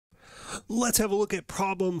Let's have a look at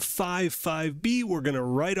problem 5.5b. We're going to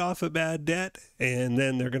write off a bad debt, and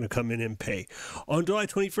then they're going to come in and pay. On July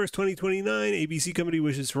 21st, 2029, ABC Company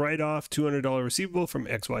wishes to write off $200 receivable from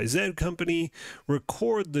XYZ Company.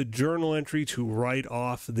 Record the journal entry to write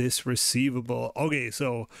off this receivable. Okay,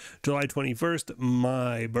 so July 21st,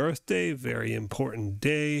 my birthday, very important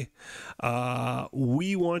day.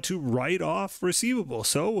 We want to write off receivable.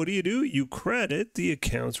 So what do? You credit the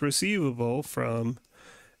accounts receivable from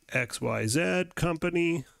XYZ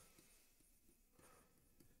Company.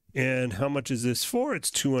 And how much is this for?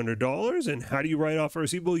 It's $200. And how do you write off a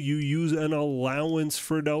receivable? You use an allowance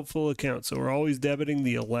for doubtful accounts. So we're always debiting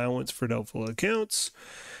the allowance for doubtful accounts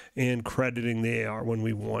and crediting the AR when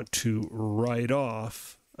we want to write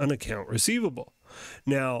off an account receivable.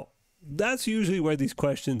 Now, that's usually where these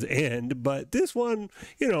questions end, but this one,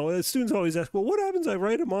 the students always ask, well, what happens? I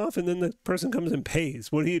write them off and then the person comes and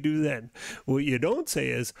pays. What do you do then? What you don't say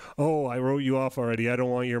is, oh, I wrote you off already. I don't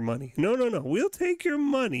want your money. No. We'll take your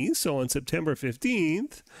money. So on September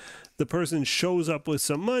 15th, the person shows up with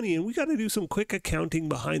some money and we got to do some quick accounting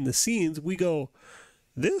behind the scenes. We go,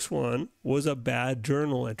 this one was a bad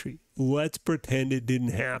journal entry. Let's pretend it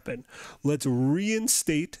didn't happen. Let's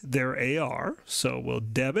reinstate their AR. So we'll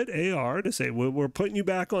debit AR to say, we're putting you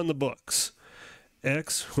back on the books.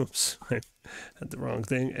 Oops, I had the wrong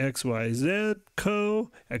thing. XYZ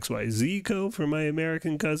Co for my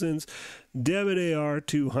American cousins. Debit AR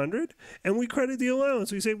 200. And we credit the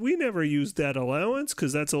allowance. We say, we never used that allowance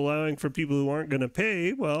because that's allowing for people who aren't going to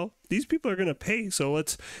pay. Well, these people are going to pay, so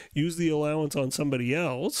let's use the allowance on somebody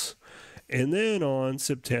else. And then on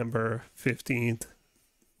September 15th,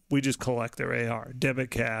 we just collect their AR. Debit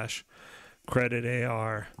cash, credit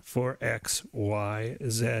AR for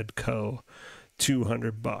XYZ Co.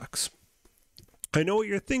 $200. I know what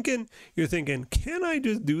you're thinking. You're thinking, can I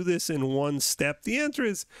just do this in one step? The answer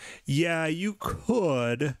is, yeah, you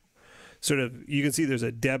could. You can see there's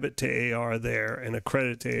a debit to AR there and a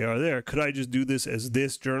credit to AR there. Could I just do this as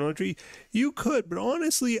this journal entry? You could, but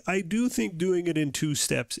honestly, I do think doing it in two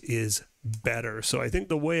steps is better. So I think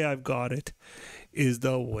the way I've got it is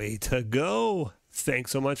the way to go.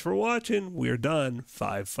 Thanks so much for watching. We're done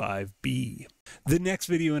 5.5b. The next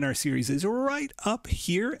video in our series is right up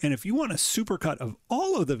here, and if you want a supercut of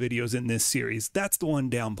all of the videos in this series, that's the one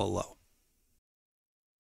down below.